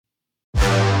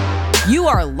You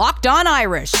are Locked On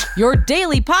Irish, your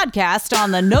daily podcast on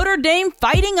the Notre Dame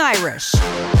Fighting Irish.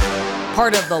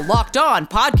 Part of the Locked On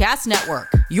Podcast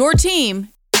Network, your team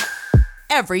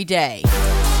every day.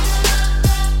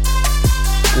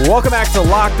 Welcome back to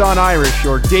Locked On Irish,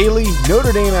 your daily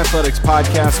Notre Dame athletics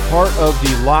podcast, part of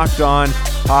the Locked On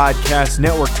Podcast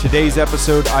Network. Today's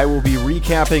episode, I will be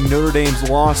recapping Notre Dame's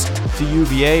loss to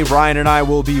UVA. Ryan and I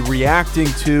will be reacting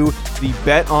to the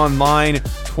BetOnline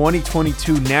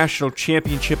 2022 National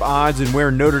Championship odds and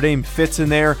where Notre Dame fits in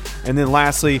there. And then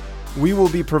lastly, we will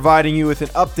be providing you with an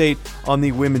update on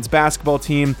the women's basketball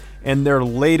team and their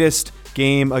latest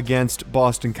game against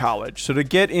Boston College. So to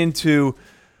get into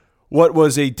what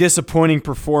was a disappointing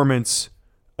performance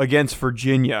against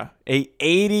Virginia, a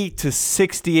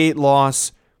 80-68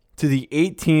 loss to the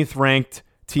 18th ranked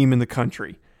team in the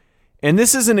country. And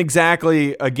this isn't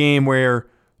exactly a game where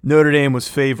Notre Dame was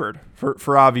favored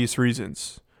for obvious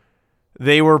reasons.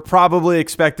 They were probably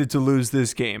expected to lose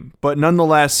this game, but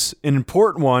nonetheless an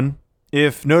important one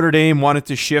if Notre Dame wanted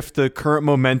to shift the current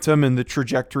momentum and the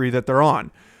trajectory that they're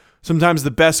on. Sometimes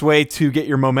the best way to get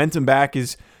your momentum back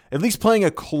is at least playing a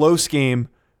close game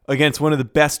against one of the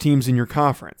best teams in your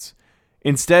conference.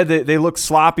 Instead, they look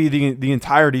sloppy the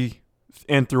entirety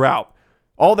and throughout.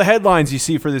 All the headlines you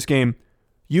see for this game,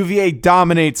 UVA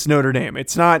dominates Notre Dame.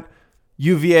 It's not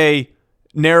UVA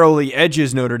narrowly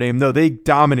edges Notre Dame. No, they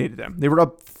dominated them. They were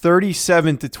up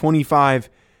 37-25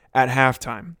 at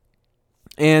halftime.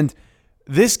 And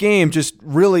this game just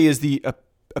really is the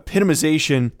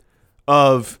epitomization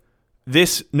of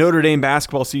this Notre Dame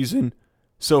basketball season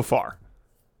so far.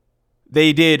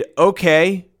 They did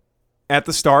okay at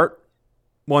the start,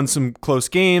 won some close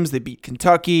games. They beat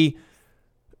Kentucky,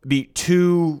 beat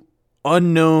two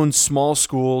unknown small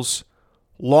schools,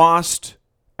 lost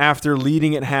after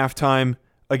leading at halftime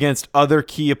against other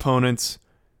key opponents,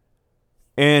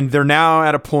 and they're now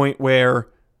at a point where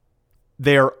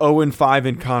they are 0-5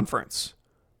 in conference.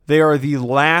 They are the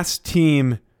last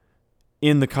team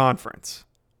in the conference.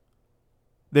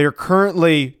 They are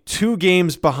currently 2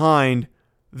 games behind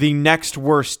the next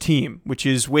worst team, which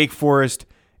is Wake Forest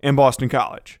and Boston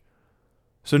College.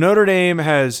 So Notre Dame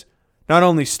has not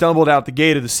only stumbled out the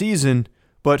gate of the season,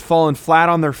 but fallen flat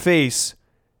on their face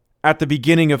at the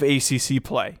beginning of ACC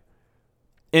play.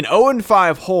 An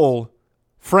 0-5 hole,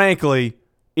 frankly,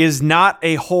 is not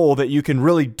a hole that you can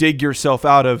really dig yourself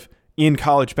out of in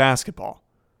college basketball.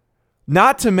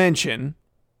 Not to mention,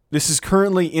 this is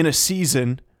currently in a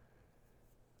season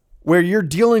where you're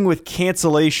dealing with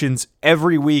cancellations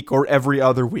every week or every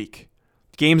other week.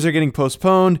 Games are getting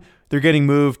postponed, they're getting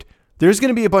moved. There's going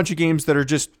to be a bunch of games that are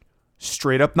just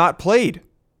straight up not played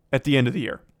at the end of the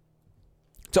year.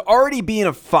 To already be in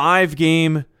a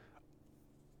 5-game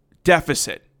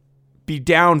deficit, be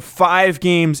down 5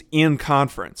 games in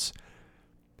conference,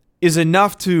 is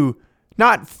enough to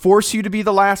not force you to be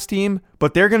the last team,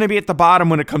 but they're going to be at the bottom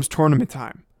when it comes tournament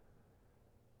time.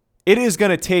 It is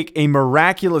going to take a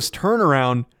miraculous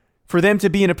turnaround for them to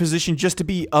be in a position just to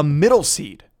be a middle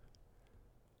seed.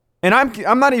 And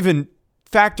I'm not even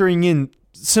factoring in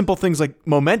simple things like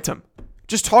momentum.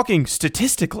 Just talking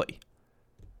statistically.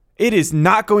 It is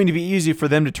not going to be easy for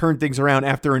them to turn things around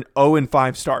after an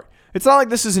 0-5 start. It's not like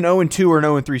this is an 0-2 or an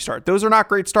 0-3 start. Those are not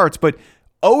great starts, but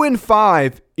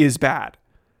 0-5 is bad.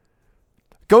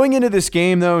 Going into this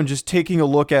game, though, and just taking a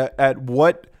look at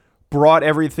what brought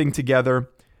everything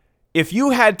together, if you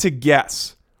had to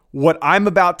guess what I'm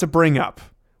about to bring up,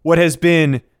 what has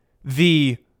been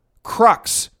the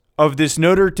crux of this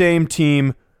Notre Dame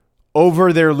team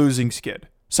over their losing skid,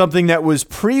 something that was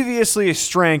previously a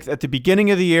strength at the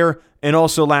beginning of the year and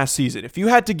also last season, if you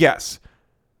had to guess,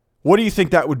 what do you think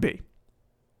that would be?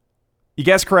 You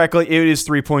guessed correctly, it is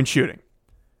 3-point shooting.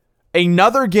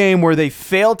 Another game where they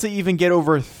failed to even get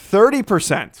over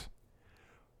 30%,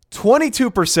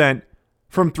 22%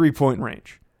 from 3-point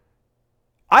range.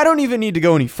 I don't even need to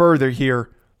go any further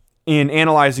here in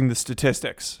analyzing the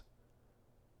statistics.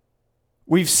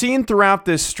 We've seen throughout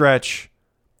this stretch,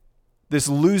 this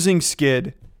losing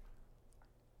skid,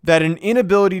 that an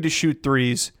inability to shoot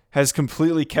threes has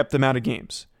completely kept them out of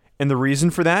games. And the reason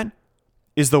for that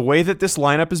is the way that this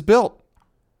lineup is built.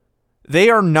 They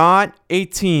are not a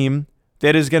team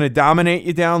that is going to dominate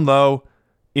you down low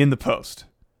in the post.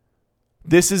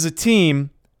 This is a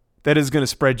team that is going to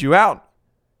spread you out,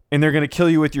 and they're going to kill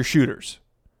you with your shooters.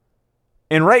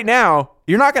 And right now,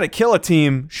 you're not going to kill a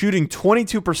team shooting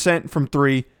 22% from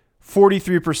 3,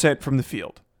 43% from the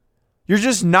field. You're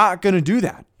just not going to do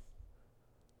that.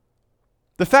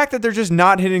 The fact that they're just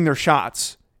not hitting their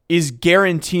shots is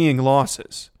guaranteeing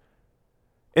losses.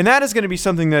 And that is going to be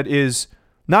something that is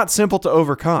not simple to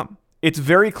overcome. It's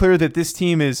very clear that this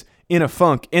team is in a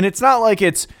funk, and it's not like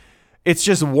it's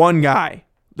just one guy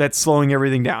that's slowing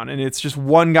everything down, and it's just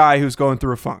one guy who's going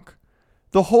through a funk.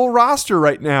 The whole roster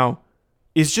right now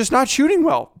is just not shooting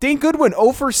well. Dane Goodwin,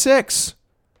 0 for 6.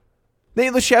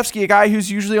 Nate Laszewski, a guy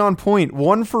who's usually on point,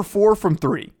 1 for 4 from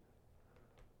 3.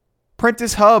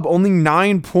 Prentice Hub, only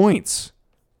 9 points.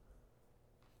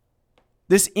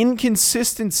 This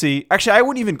inconsistency, actually, I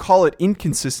wouldn't even call it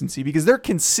inconsistency because they're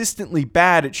consistently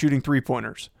bad at shooting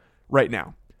three-pointers right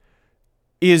now,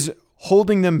 is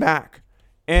holding them back.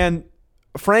 And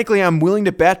frankly, I'm willing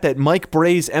to bet that Mike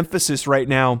Bray's emphasis right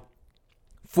now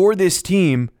for this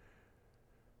team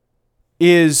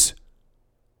is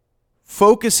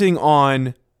focusing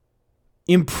on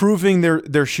improving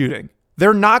their shooting.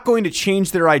 They're not going to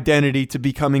change their identity to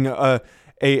becoming a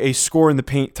score in the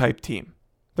paint type team.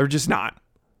 They're just not.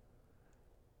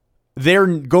 They're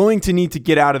going to need to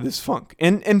get out of this funk.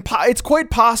 And it's quite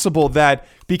possible that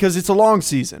because it's a long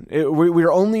season,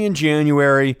 we're only in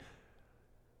January.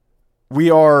 We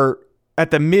are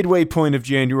at the midway point of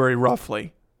January,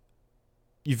 roughly.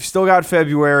 You've still got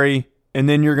February, and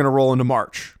then you're going to roll into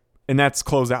March, and that's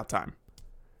closeout time.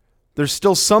 There's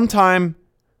still some time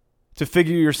to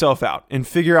figure yourself out and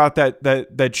figure out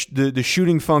the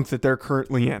shooting funk that they're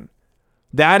currently in.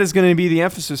 That is going to be the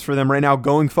emphasis for them right now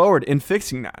going forward in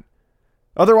fixing that.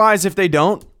 Otherwise, if they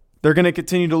don't, they're going to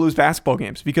continue to lose basketball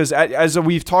games because as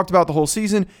we've talked about the whole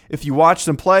season, if you've watched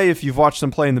them play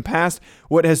in the past,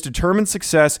 what has determined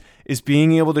success is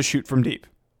being able to shoot from deep.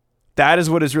 That is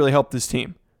what has really helped this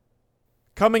team.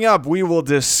 Coming up, we will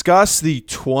discuss the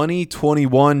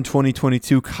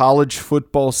 2021-2022 college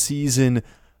football season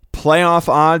playoff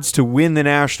odds to win the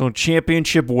national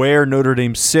championship, where Notre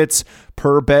Dame sits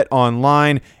per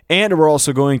BetOnline, and we're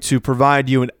also going to provide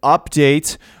you an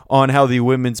update on how the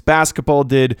women's basketball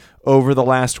did over the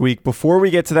last week. Before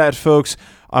we get to that, folks,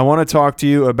 I want to talk to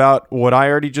you about what I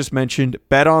already just mentioned,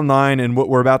 BetOnline, and what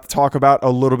we're about to talk about a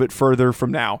little bit further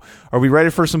from now. Are we ready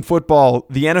for some football?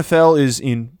 The NFL is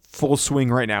in full swing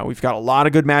right now. We've got a lot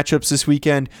of good matchups this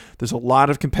weekend. There's a lot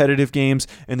of competitive games,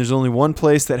 and there's only one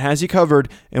place that has you covered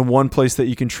and one place that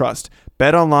you can trust.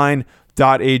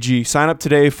 BetOnline.ag. Sign up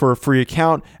today for a free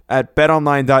account at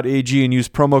betonline.ag and use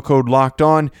promo code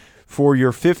LOCKEDON for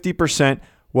your 50%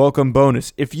 welcome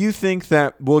bonus. If you think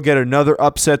that we'll get another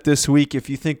upset this week, if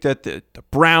you think that the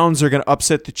Browns are going to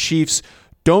upset the Chiefs,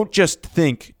 don't just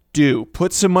think, do.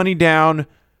 Put some money down.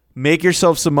 Make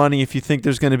yourself some money if you think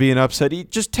there's going to be an upset.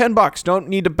 Just $10. Don't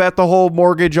need to bet the whole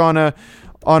mortgage on a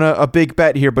big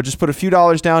bet here, but just put a few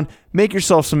dollars down. Make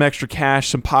yourself some extra cash,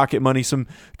 some pocket money, some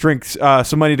drinks,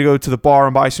 some money to go to the bar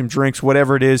and buy some drinks,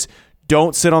 whatever it is.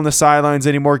 Don't sit on the sidelines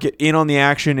anymore. Get in on the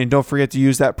action, and don't forget to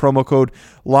use that promo code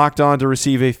LOCKEDON to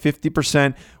receive a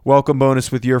 50% welcome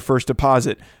bonus with your first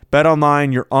deposit.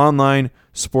 BetOnline, your online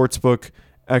sportsbook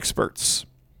experts.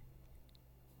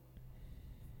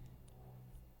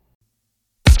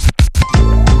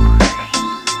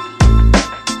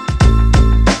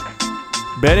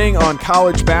 Betting on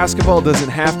college basketball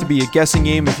doesn't have to be a guessing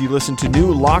game if you listen to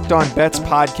new Locked On Bets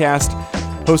podcast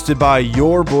hosted by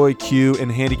your boy Q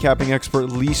and handicapping expert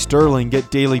Lee Sterling.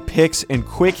 Get daily picks and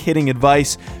quick hitting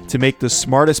advice to make the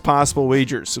smartest possible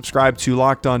wagers. Subscribe to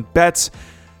Locked On Bets,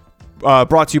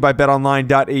 brought to you by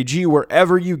betonline.ag,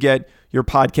 wherever you get your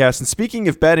podcast. And speaking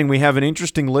of betting, we have an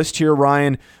interesting list here,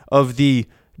 Ryan, of the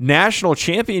national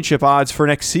championship odds for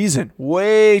next season.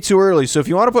 Way too early. So if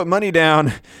you want to put money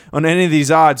down on any of these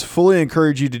odds, fully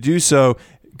encourage you to do so.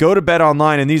 Go to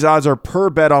BetOnline, and these odds are per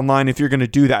BetOnline if you're going to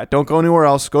do that. Don't go anywhere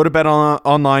else. Go to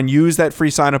BetOnline, use that free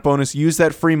sign-up bonus, use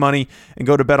that free money, and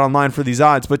go to BetOnline for these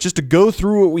odds. But just to go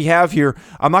through what we have here,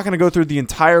 I'm not going to go through the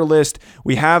entire list.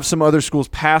 We have some other schools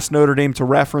past Notre Dame to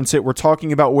reference it. We're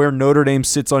talking about where Notre Dame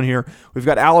sits on here. We've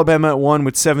got Alabama at 1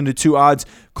 with 7-2 odds,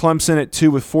 Clemson at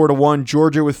 2 with 4-1,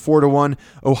 Georgia with 4-1,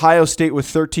 Ohio State with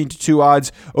 13-2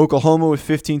 odds, Oklahoma with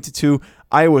 15-2,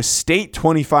 Iowa State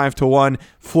 25-1,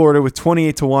 Florida with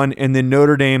 28-1, and then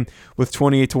Notre Dame with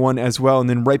 28-1 as well. And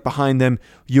then right behind them,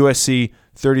 USC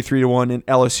 33-1 and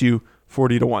LSU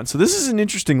 40-1. So this is an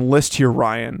interesting list here,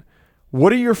 Ryan.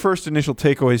 What are your first initial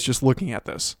takeaways just looking at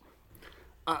this?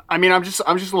 I'm just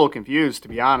a little confused, to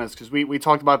be honest, because we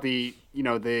talked about the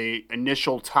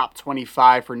initial top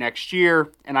 25 for next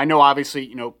year, and I know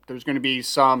obviously there's going to be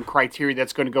some criteria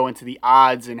that's going to go into the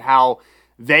odds and how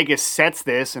Vegas sets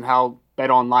this and how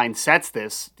BetOnline sets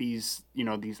these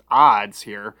odds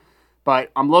here. But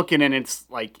I'm looking and it's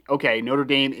like, okay, Notre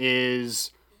Dame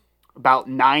is about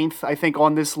 9th, I think,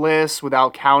 on this list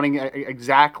without counting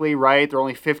exactly, right? They're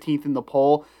only 15th in the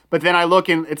poll. But then I look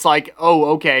and it's like, oh,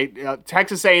 okay,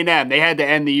 Texas A&M, they had to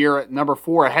end the year at number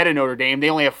 4 ahead of Notre Dame. They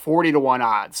only have 40-1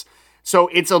 odds. So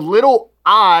it's a little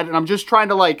odd, and I'm just trying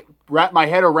to like wrap my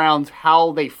head around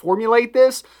how they formulate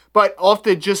this. But off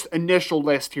the just initial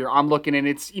list here, I'm looking and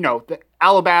it's, the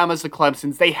Alabamas, the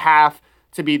Clemsons, they have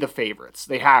to be the favorites.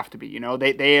 They have to be,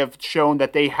 they have shown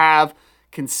that they have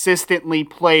consistently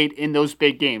played in those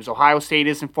big games. Ohio State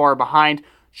isn't far behind.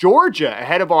 Georgia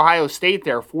ahead of Ohio State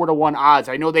there, 4-1 odds.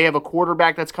 I know they have a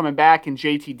quarterback that's coming back in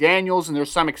JT Daniels, and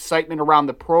there's some excitement around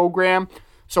the program.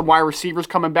 Some wide receivers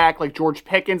coming back like George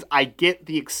Pickens. I get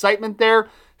the excitement there.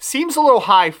 Seems a little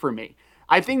high for me.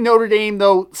 I think Notre Dame,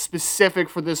 though, specific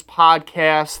for this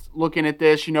podcast, looking at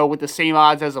this, with the same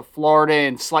odds as a Florida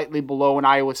and slightly below an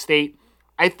Iowa State,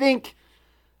 I think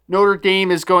Notre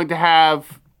Dame is going to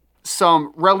have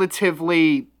some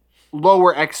relatively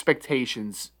lower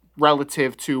expectations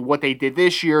relative to what they did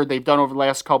this year, they've done over the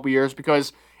last couple of years,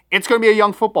 because it's going to be a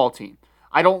young football team.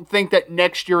 I don't think that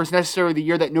next year is necessarily the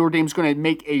year that Notre Dame's going to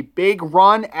make a big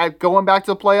run at going back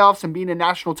to the playoffs and being a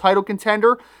national title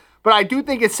contender. But I do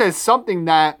think it says something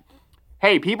that,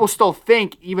 hey, people still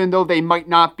think, even though they might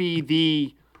not be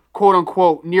the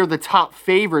quote-unquote near the top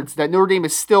favorites, that Notre Dame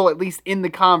is still at least in the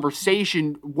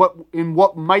conversation in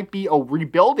what might be a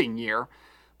rebuilding year.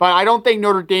 But I don't think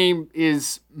Notre Dame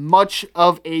is much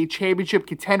of a championship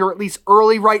contender, at least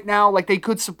early right now. Like, they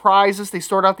could surprise us. They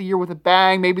start out the year with a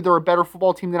bang. Maybe they're a better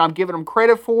football team than I'm giving them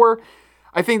credit for.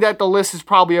 I think that the list is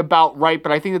probably about right,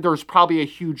 but I think that there's probably a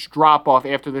huge drop-off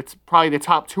after probably the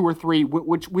top 2 or 3,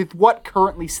 with what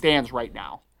currently stands right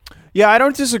now. Yeah, I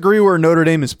don't disagree where Notre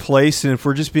Dame is placed, and if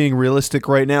we're just being realistic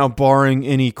right now, barring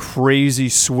any crazy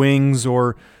swings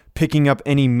or picking up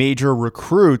any major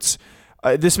recruits,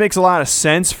 this makes a lot of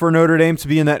sense for Notre Dame to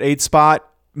be in that 8th spot.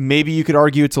 Maybe you could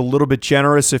argue it's a little bit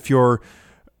generous if you're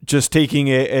just taking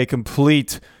a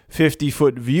complete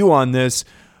 50-foot view on this.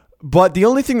 But the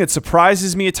only thing that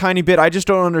surprises me a tiny bit, I just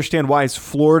don't understand why is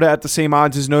Florida at the same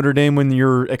odds as Notre Dame when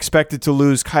you're expected to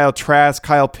lose Kyle Trask,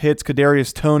 Kyle Pitts,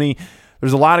 Kadarius Toney.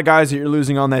 There's a lot of guys that you're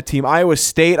losing on that team. Iowa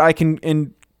State I can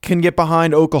get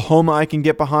behind. Oklahoma I can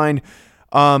get behind.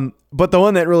 But the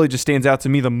one that really just stands out to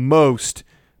me the most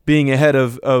being ahead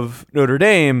of Notre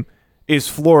Dame is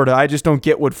Florida. I just don't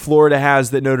get what Florida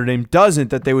has that Notre Dame doesn't,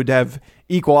 that they would have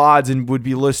equal odds and would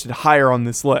be listed higher on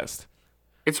this list.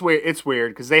 It's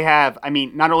weird because they have,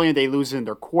 not only are they losing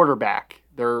their quarterback,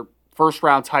 their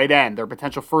first-round tight end, their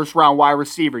potential first-round wide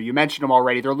receiver. You mentioned them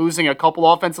already. They're losing a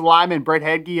couple offensive linemen, Brett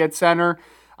Hedge at center.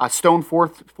 Stone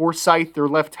Forsythe, their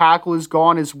left tackle, is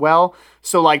gone as well.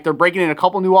 So, they're breaking in a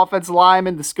couple new offensive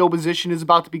linemen. The skill position is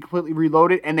about to be completely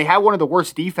reloaded. And they had one of the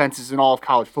worst defenses in all of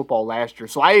college football last year.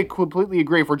 So, I completely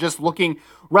agree. If we're just looking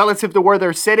relative to where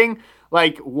they're sitting,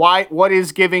 what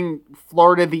is giving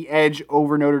Florida the edge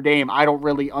over Notre Dame? I don't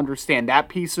really understand that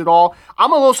piece at all.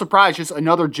 I'm a little surprised. Just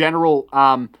another general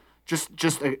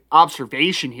just an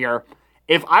observation here.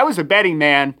 If I was a betting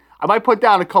man, I might put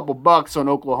down a couple bucks on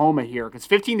Oklahoma here because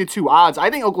 15-2 odds. I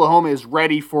think Oklahoma is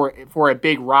ready for a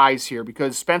big rise here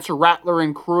because Spencer Rattler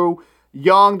and crew,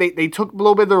 young, they took a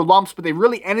little bit of their lumps, but they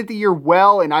really ended the year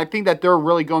well, and I think that they're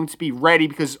really going to be ready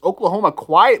because Oklahoma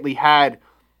quietly had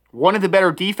one of the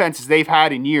better defenses they've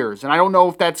had in years, and I don't know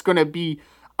if that's going to be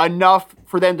enough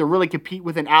for them to really compete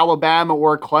with an Alabama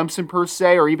or a Clemson per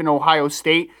se, or even Ohio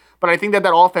State. But I think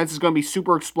that offense is going to be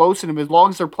super explosive. And as long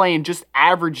as they're playing just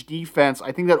average defense,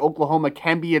 I think that Oklahoma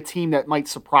can be a team that might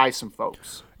surprise some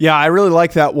folks. Yeah, I really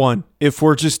like that one. If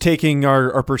we're just taking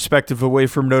our perspective away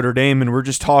from Notre Dame and we're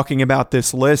just talking about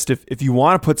this list, if you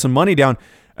want to put some money down,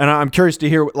 and I'm curious to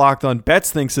hear what Locked On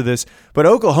Bets thinks of this, but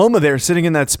Oklahoma there sitting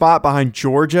in that spot behind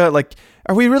Georgia,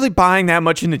 are we really buying that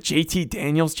much into JT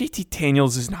Daniels? JT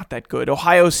Daniels is not that good.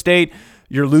 Ohio State,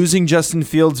 you're losing Justin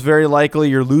Fields very likely.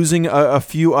 You're losing a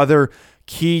few other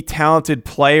key talented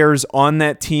players on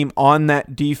that team, on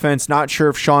that defense. Not sure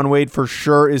if Shaun Wade for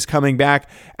sure is coming back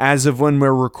as of when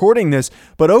we're recording this.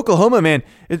 But Oklahoma, man,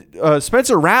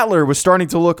 Spencer Rattler was starting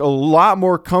to look a lot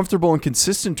more comfortable and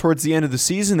consistent towards the end of the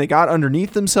season. They got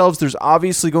underneath themselves. There's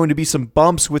obviously going to be some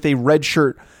bumps with a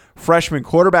redshirt freshman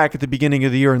quarterback at the beginning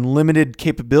of the year and limited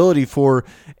capability for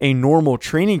a normal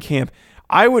training camp.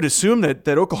 I would assume that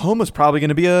Oklahoma's probably going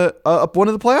to be one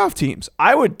of the playoff teams.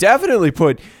 I would definitely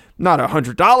put not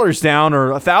 $100 down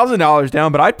or $1,000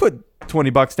 down, but I'd put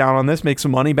 $20 down on this, make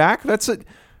some money back. That's a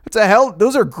hell.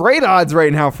 Those are great odds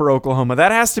right now for Oklahoma.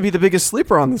 That has to be the biggest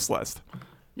sleeper on this list.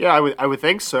 Yeah, I would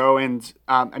think so. And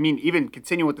even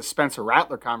continuing with the Spencer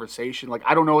Rattler conversation,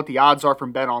 I don't know what the odds are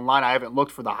from Bet Online. I haven't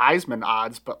looked for the Heisman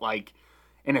odds, but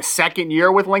in a second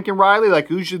year with Lincoln Riley? Like,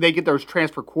 usually they get those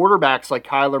transfer quarterbacks like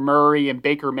Kyler Murray and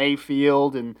Baker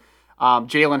Mayfield and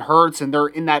Jalen Hurts, and they're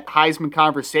in that Heisman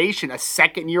conversation. A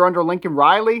second year under Lincoln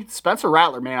Riley? Spencer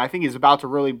Rattler, man, I think he's about to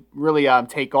really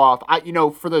take off.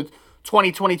 For the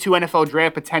 2022 NFL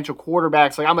draft potential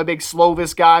quarterbacks, like, I'm a big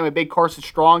Slovis guy, I'm a big Carson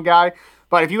Strong guy,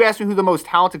 but if you ask me who the most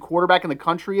talented quarterback in the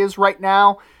country is right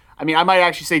now, I mean, I might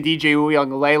actually say DJ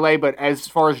Uiagalelei, but as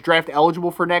far as draft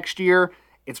eligible for next year,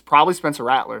 it's probably Spencer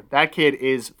Rattler. That kid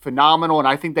is phenomenal, and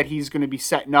I think that he's going to be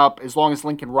setting up, as long as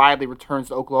Lincoln Riley returns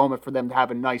to Oklahoma, for them to have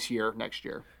a nice year next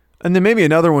year. And then maybe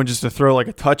another one just to throw like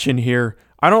a touch in here.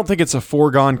 I don't think it's a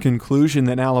foregone conclusion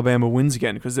that Alabama wins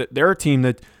again, because they're a team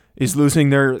that is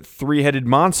losing their three-headed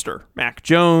monster. Mac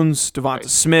Jones, Devonta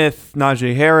Smith,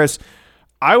 Najee Harris.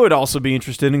 I would also be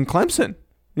interested in Clemson.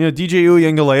 DJ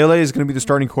Uiagalelei is going to be the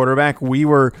starting quarterback. We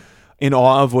were in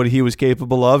awe of what he was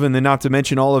capable of, and then not to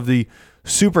mention all of the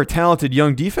super talented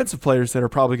young defensive players that are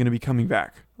probably going to be coming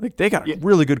back. Like, they got a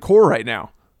really good core right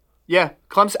now. Yeah,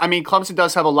 Clemson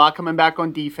does have a lot coming back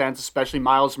on defense, especially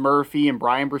Myles Murphy and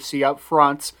Brian Bresee up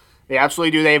front. They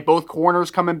absolutely do. They have both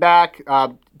corners coming back.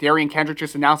 Darian Kendrick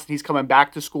just announced that he's coming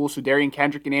back to school, so Darian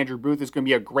Kendrick and Andrew Booth is going to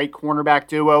be a great cornerback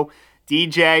duo.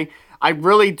 DJ, I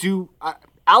really do.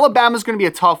 Alabama's going to be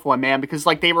a tough one, man, because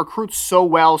like they recruit so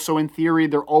well. So in theory,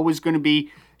 they're always going to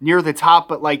be near the top.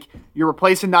 But like you're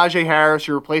replacing Najee Harris,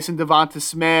 you're replacing Devonta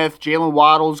Smith, Jalen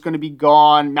Waddle is going to be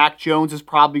gone, Mac Jones is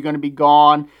probably going to be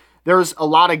gone. There's a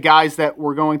lot of guys that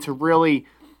we're going to really,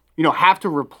 have to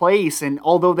replace. And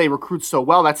although they recruit so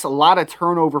well, that's a lot of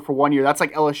turnover for 1 year. That's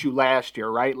like LSU last year,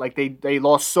 right? Like they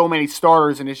lost so many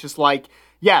starters, and it's just like,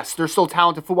 yes, they're still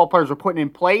talented football players we're putting in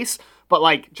place. But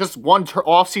like just one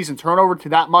off-season turnover to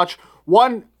that much.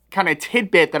 One kind of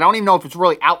tidbit that I don't even know if it's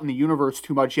really out in the universe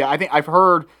too much yet. I think I've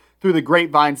heard through the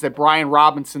grapevines that Brian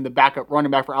Robinson, the backup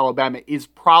running back for Alabama, is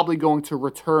probably going to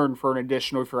return for an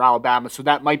additional for Alabama. So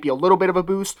that might be a little bit of a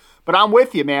boost. But I'm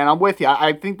with you, man. I'm with you.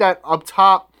 I think that up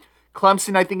top,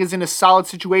 Clemson, I think, is in a solid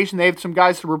situation. They have some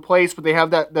guys to replace, but they have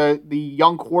that the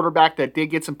young quarterback that did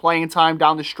get some playing time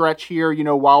down the stretch here,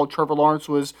 while Trevor Lawrence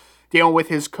was dealing with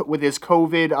his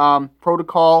COVID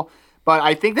protocol. But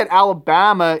I think that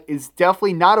Alabama is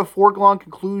definitely not a foregone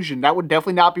conclusion. That would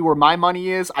definitely not be where my money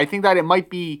is. I think that it might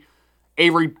be a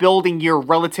rebuilding year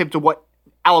relative to what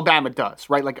Alabama does,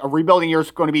 right? Like a rebuilding year is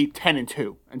going to be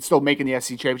 10-2 and still making the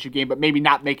SEC championship game, but maybe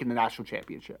not making the national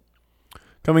championship.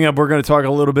 Coming up, we're going to talk a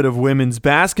little bit of women's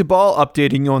basketball,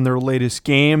 updating on their latest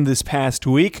game this past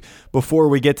week. Before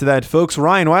we get to that, folks,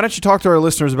 Ryan, why don't you talk to our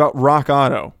listeners about Rock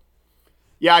Auto?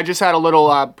 Yeah, I just had a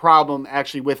little problem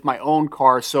actually with my own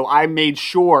car, so I made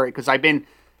sure, because I've been,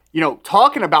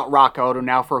 talking about Rock Auto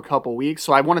now for a couple weeks,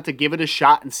 so I wanted to give it a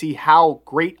shot and see how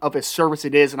great of a service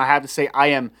it is, and I have to say I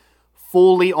am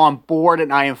fully on board,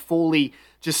 and I am fully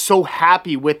just so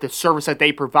happy with the service that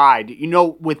they provide.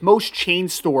 With most chain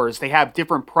stores, they have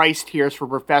different price tiers for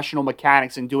professional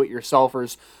mechanics and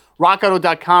do-it-yourselfers.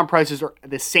 RockAuto.com prices are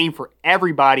the same for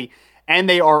everybody, and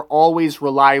they are always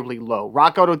reliably low.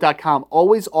 RockAuto.com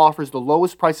always offers the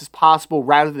lowest prices possible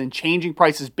rather than changing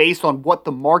prices based on what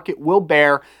the market will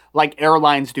bear, like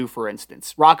airlines do, for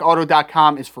instance.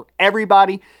 RockAuto.com is for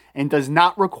everybody and does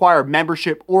not require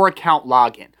membership or account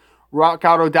login.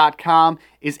 RockAuto.com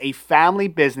is a family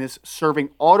business serving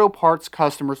auto parts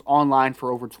customers online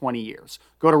for over 20 years.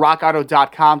 Go to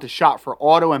RockAuto.com to shop for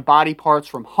auto and body parts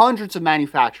from hundreds of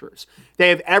manufacturers. They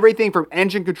have everything from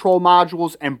engine control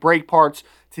modules and brake parts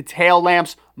to tail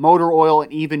lamps, motor oil,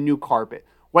 and even new carpet.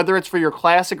 Whether it's for your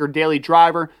classic or daily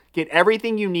driver, get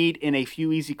everything you need in a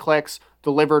few easy clicks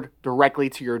delivered directly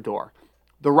to your door.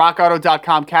 The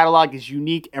RockAuto.com catalog is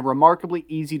unique and remarkably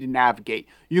easy to navigate.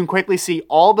 You can quickly see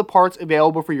all the parts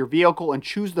available for your vehicle and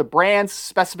choose the brands,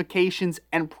 specifications,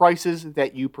 and prices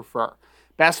that you prefer.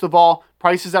 Best of all,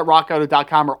 prices at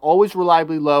RockAuto.com are always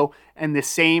reliably low and the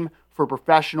same for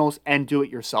professionals and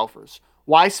do-it-yourselfers.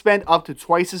 Why spend up to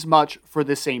twice as much for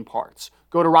the same parts?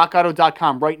 Go to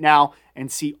RockAuto.com right now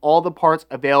and see all the parts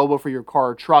available for your car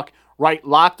or truck. Right,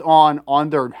 locked on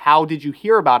their How Did You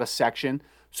Hear About Us section,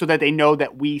 so that they know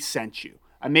that we sent you.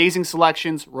 Amazing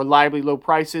selections, reliably low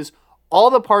prices, all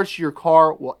the parts your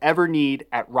car will ever need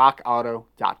at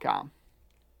rockauto.com.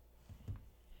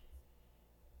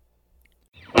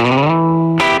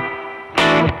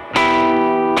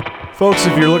 Folks,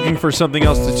 if you're looking for something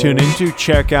else to tune into,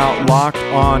 check out Locked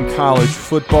On College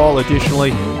Football.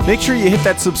 Additionally, make sure you hit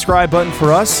that subscribe button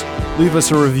for us. Leave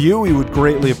us a review. We would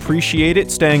greatly appreciate it.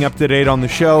 Staying up to date on the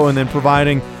show and then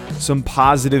providing some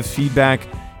positive feedback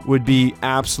would be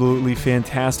absolutely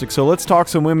fantastic. So let's talk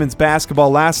some women's basketball.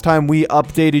 Last time we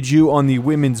updated you on the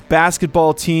women's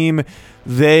basketball team.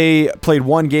 They played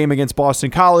one game against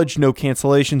Boston College, no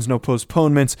cancellations, no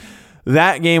postponements.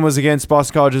 That game was against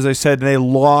Boston College, as I said, and they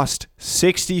lost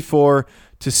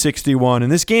 64-61.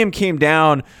 And this game came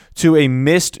down to a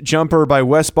missed jumper by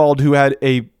Westbald, who had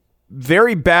a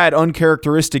very bad,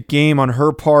 uncharacteristic game on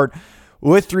her part.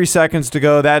 With 3 seconds to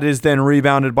go, that is then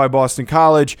rebounded by Boston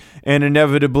College, and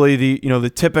inevitably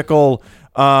the typical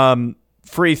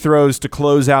free throws to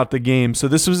close out the game. So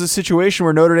this was a situation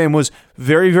where Notre Dame was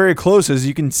very, very close, as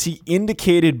you can see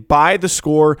indicated by the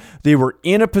score. They were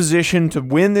in a position to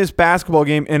win this basketball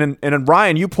game, and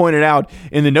Ryan, you pointed out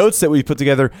in the notes that we put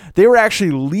together, they were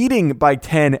actually leading by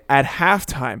 10 at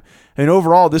halftime. And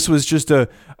overall, this was just a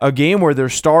game where their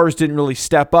stars didn't really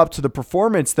step up to the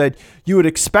performance that you would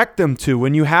expect them to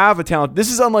when you have a talent.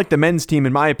 This is unlike the men's team,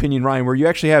 in my opinion, Ryan, where you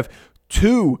actually have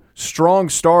two strong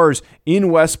stars in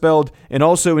Westbeld and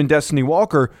also in Destiny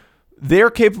Walker. They're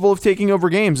capable of taking over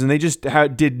games, and they just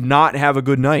did not have a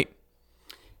good night.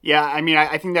 Yeah, I mean,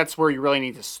 I think that's where you really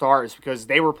need to start, is because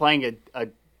they were playing a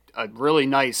really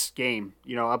nice game,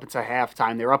 up until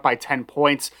halftime. They were up by 10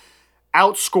 points.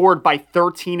 Outscored by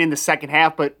 13 in the second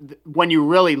half, but when you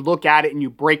really look at it and you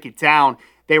break it down,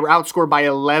 they were outscored by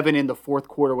 11 in the fourth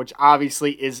quarter, which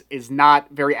obviously is not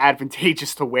very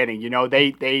advantageous to winning.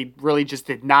 They really just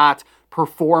did not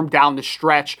perform down the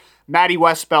stretch. Maddie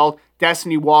Westbeld,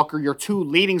 Destiny Walker, your two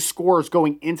leading scorers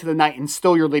going into the night, and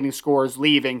still your leading scorers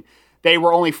leaving. They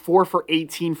were only 4 for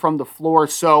 18 from the floor.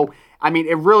 So, I mean,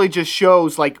 it really just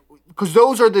shows, because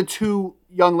those are the two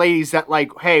young ladies that,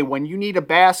 hey, when you need a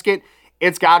basket,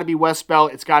 it's got to be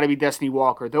Westbeld. It's got to be Destiny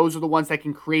Walker. Those are the ones that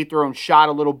can create their own shot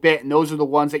a little bit, and those are the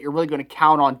ones that you're really going to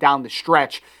count on down the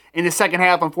stretch. In the second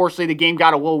half, unfortunately, the game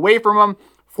got a little away from them.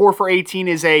 4 for 18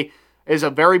 is a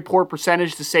very poor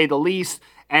percentage, to say the least,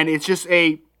 and it's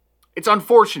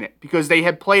unfortunate because they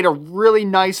had played a really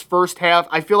nice first half.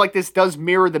 I feel like this does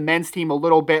mirror the men's team a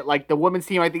little bit. Like the women's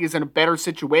team, I think, is in a better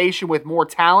situation with more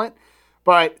talent,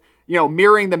 but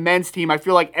mirroring the men's team, I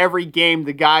feel like every game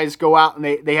the guys go out and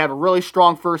they have a really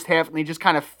strong first half and they just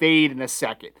kind of fade in a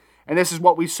second. And this is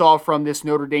what we saw from this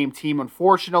Notre Dame team,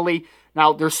 unfortunately.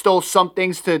 Now, there's still some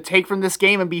things to take from this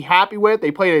game and be happy with.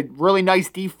 They played a really nice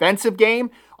defensive game.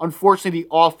 Unfortunately, the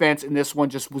offense in this one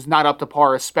just was not up to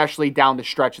par, especially down the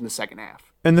stretch in the second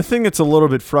half. And the thing that's a little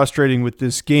bit frustrating with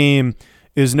this game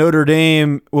is Notre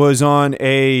Dame was on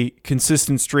a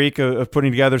consistent streak of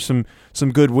putting together some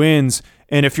good wins.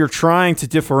 And if you're trying to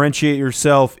differentiate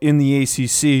yourself in the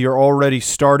ACC, you're already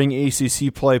starting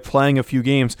ACC play, playing a few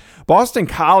games. Boston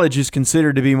College is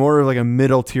considered to be more of like a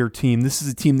middle-tier team. This is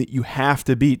a team that you have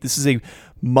to beat. This is a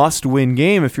must-win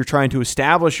game if you're trying to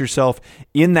establish yourself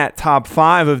in that top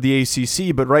 5 of the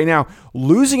ACC. But right now,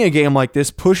 losing a game like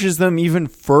this pushes them even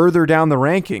further down the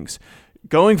rankings.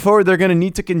 Going forward, they're going to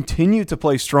need to continue to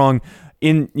play strong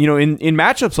in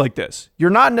matchups like this. You're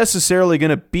not necessarily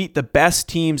going to beat the best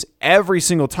teams every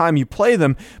single time you play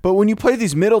them, but when you play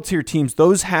these middle tier teams,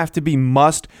 those have to be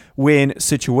must-win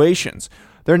situations.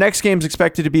 Their next game is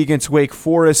expected to be against Wake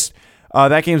Forest.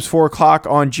 That game's 4 o'clock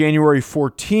on January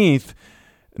 14th,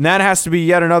 and that has to be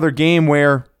yet another game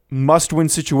where must-win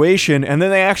situation, and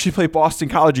then they actually play Boston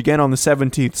College again on the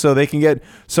 17th, so they can get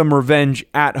some revenge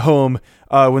at home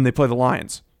when they play the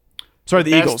Lions. Sorry,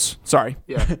 the Eagles. Sorry.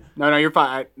 Yeah. No, you're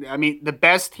fine. I mean, the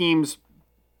best teams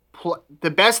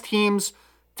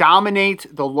dominate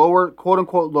the lower,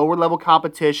 quote-unquote, lower-level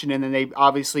competition, and then they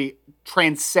obviously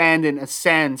transcend and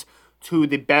ascend to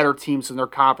the better teams in their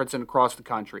conference and across the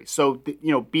country. So,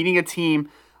 beating a team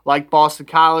like Boston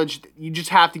College, you just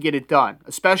have to get it done,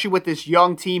 especially with this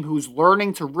young team who's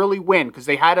learning to really win, because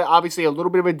they had obviously a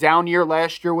little bit of a down year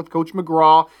last year with Coach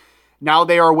McGraw. Now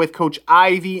they are with Coach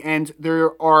Ivey, and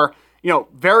there are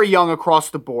very young across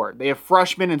the board. They have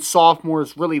freshmen and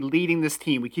sophomores really leading this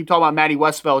team. We keep talking about Maddie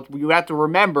Westbeld. You have to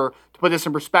remember, to put this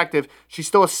in perspective, she's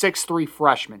still a 6'3"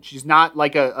 freshman. She's not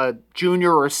like a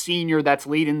junior or a senior that's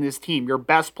leading this team. Your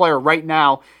best player right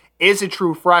now is a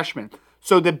true freshman.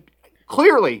 So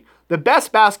clearly, the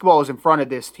best basketball is in front of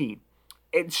this team.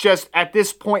 It's just at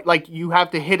this point, you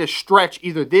have to hit a stretch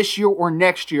either this year or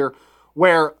next year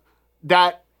where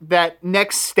that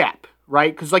next step,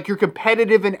 right? Because you're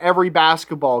competitive in every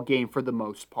basketball game for the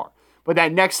most part. But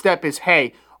that next step is,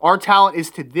 hey, our talent is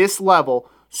to this level.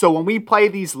 So when we play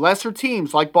these lesser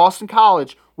teams like Boston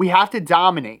College, we have to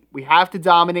dominate. We have to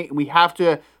dominate, and we have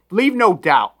to leave no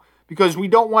doubt. Because we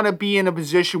don't want to be in a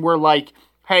position where,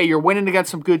 hey, you're winning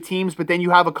against some good teams, but then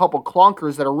you have a couple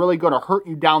clunkers that are really going to hurt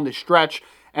you down the stretch.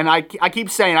 And I keep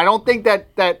saying, I don't think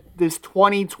that this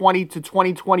 2020 to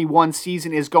 2021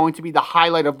 season is going to be the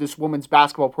highlight of this women's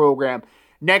basketball program.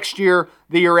 Next year,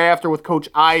 the year after, with Coach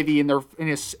Ivey in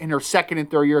her second and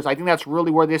third years, I think that's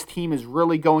really where this team is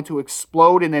really going to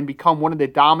explode and then become one of the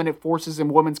dominant forces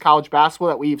in women's college basketball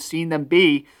that we've seen them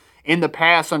be in the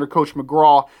past under Coach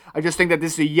McGraw. I just think that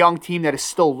this is a young team that is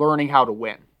still learning how to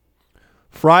win.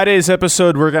 Friday's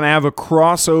episode, we're going to have a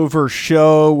crossover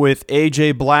show with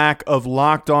AJ Black of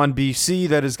Locked On BC.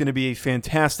 That is going to be a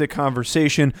fantastic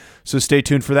conversation, so stay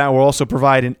tuned for that. We'll also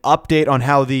provide an update on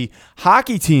how the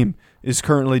hockey team is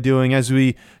currently doing. As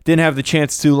we didn't have the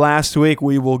chance to last week,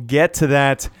 we will get to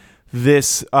that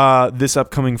this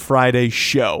upcoming Friday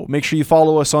show. Make sure you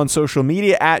follow us on social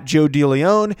media at Joe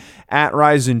DeLeon, at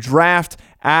Rise and Draft,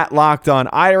 at Locked On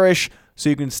Irish, so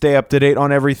you can stay up to date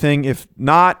on everything. If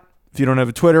you don't have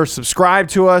a Twitter, subscribe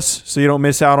to us so you don't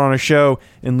miss out on a show,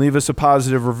 and leave us a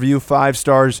positive review. 5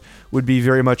 stars would be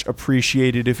very much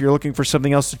appreciated. If you're looking for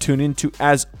something else to tune into,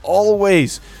 as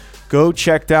always, go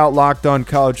check out Locked On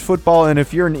College Football. And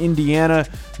if you're an Indiana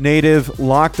native,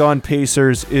 Locked On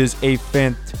Pacers is a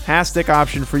fantastic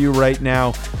option for you right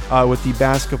now with the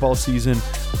basketball season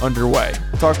underway.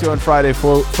 Talk to you on Friday,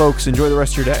 folks. Enjoy the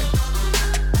rest of your day.